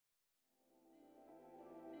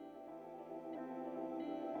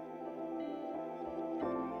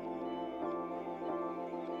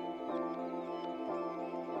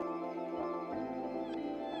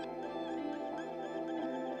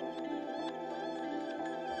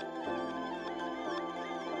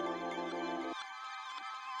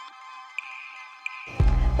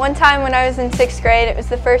One time when I was in 6th grade, it was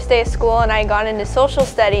the first day of school and I got into social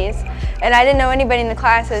studies, and I didn't know anybody in the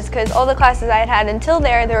classes because all the classes I had had until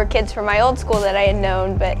there were kids from my old school that I had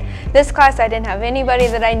known, but this class I didn't have anybody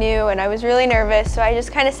that I knew and I was really nervous, so I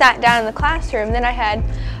just kind of sat down in the classroom. Then I had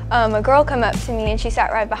a girl come up to me and she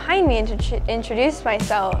sat right behind me and introduced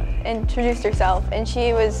herself, and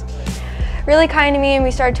she was really kind to me and we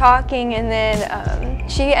started talking, and then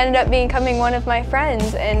she ended up becoming one of my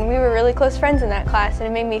friends, and we were really close friends in that class, and it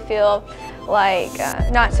made me feel like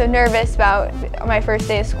not so nervous about my first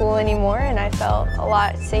day of school anymore, and I felt a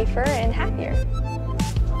lot safer and happier.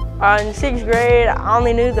 In 6th grade, I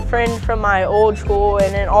only knew the friends from my old school,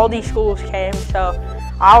 and then all these schools came, so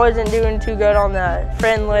I wasn't doing too good on the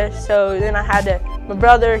friend list, so then I had to, my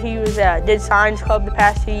brother, he did science club the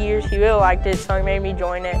past 2 years, he really liked it, so he made me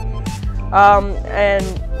join it. And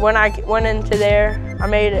when I went into there, I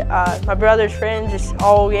made my brother's friends just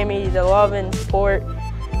all gave me the love and support,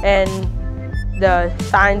 and the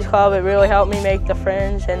science club, it really helped me make the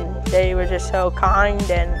friends, and they were just so kind,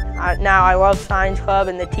 and now I love science club,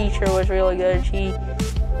 and the teacher was really good. She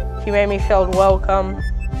made me feel welcome,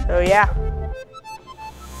 so yeah.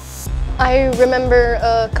 I remember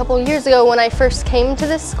a couple years ago when I first came to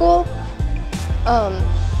this school,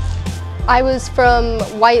 I was from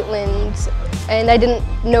Whiteland and I didn't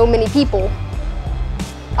know many people.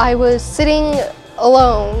 I was sitting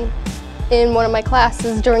alone in one of my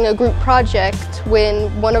classes during a group project when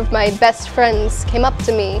one of my best friends came up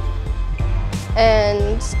to me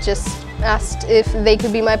and just asked if they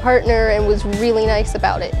could be my partner and was really nice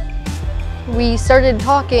about it. We started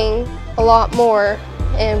talking a lot more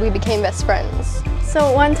and we became best friends.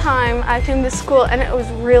 So one time I came to school and it was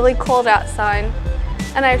really cold outside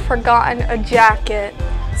and I had forgotten a jacket.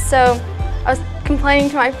 So I was complaining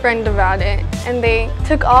to my friend about it, and they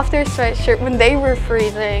took off their sweatshirt when they were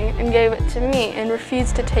freezing and gave it to me and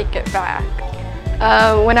refused to take it back.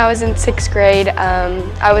 When I was in 6th grade,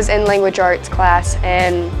 I was in language arts class,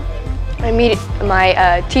 and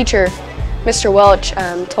my teacher, Mr. Welch,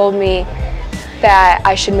 told me that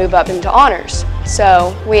I should move up into honors.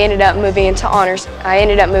 So we ended up moving into honors. I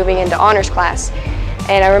ended up moving into honors class.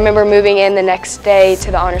 And I remember moving in the next day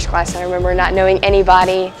to the honors class, and I remember not knowing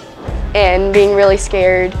anybody and being really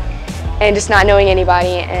scared and just not knowing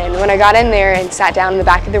anybody. And when I got in there and sat down in the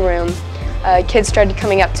back of the room, kids started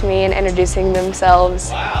coming up to me and introducing themselves.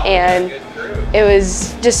 Wow, and it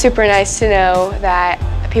was just super nice to know that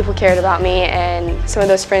people cared about me, and some of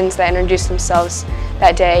those friends that introduced themselves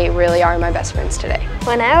that day really are my best friends today.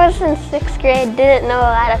 When I was in 6th grade, didn't know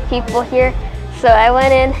a lot of people here. So I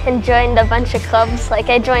went in and joined a bunch of clubs. Like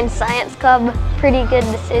I joined science club, pretty good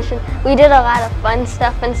decision. We did a lot of fun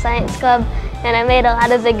stuff in science club, and I made a lot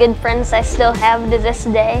of the good friends I still have to this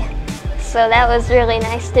day. So that was really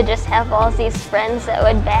nice to just have all these friends that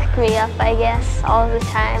would back me up, I guess, all the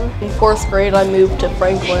time. In 4th grade, I moved to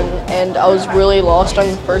Franklin, and I was really lost on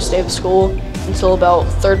the first day of school until about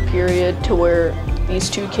 3rd period, to where these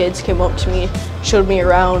two kids came up to me, showed me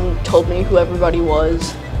around, told me who everybody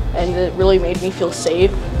was. And it really made me feel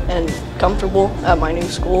safe and comfortable at my new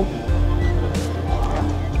school.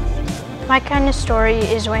 My kind of story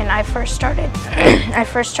is when I first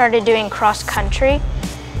started doing cross country,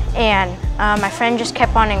 and my friend just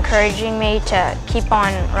kept on encouraging me to keep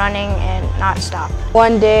on running and not stop.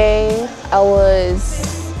 One day I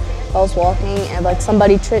was walking and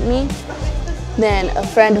somebody tripped me. Then a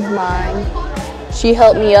friend of mine, she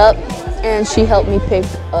helped me up and she helped me pick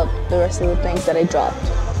up the rest of the things that I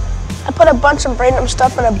dropped. I put a bunch of random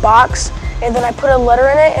stuff in a box, and then I put a letter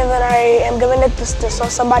in it, and then I am giving it to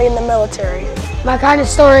somebody in the military. My kind of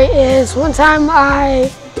story is one time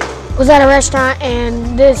I was at a restaurant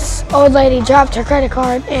and this old lady dropped her credit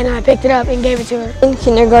card and I picked it up and gave it to her. In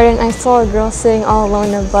kindergarten, I saw a girl sitting all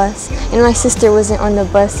alone on the bus, and my sister wasn't on the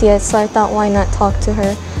bus yet, so I thought, why not talk to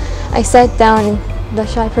her? I sat down, and the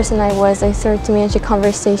shy person I started to manage a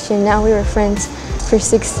conversation. Now we were friends for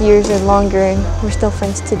 6 years or longer, and we're still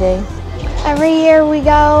friends today. Every year we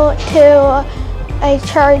go to a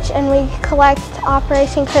church and we collect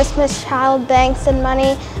Operation Christmas Child banks and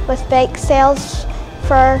money with bake sales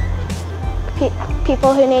for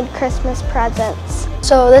people who need Christmas presents.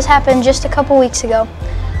 So this happened just a couple weeks ago.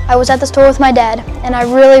 I was at the store with my dad, and I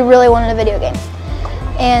really wanted a video game.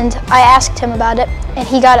 And I asked him about it, and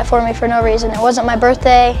he got it for me for no reason. It wasn't my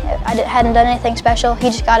birthday, I hadn't done anything special, he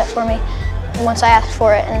just got it for me once I asked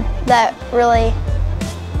for it, and that really,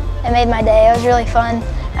 it made my day. It was really fun.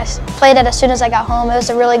 I played it as soon as I got home. It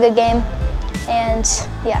was a really good game, and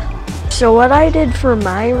yeah. So what I did for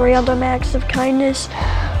my random acts of kindness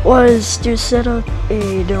was to set up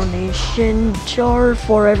a donation jar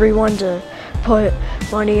for everyone to put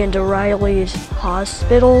money into Riley's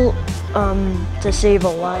hospital to save a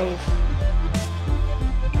life.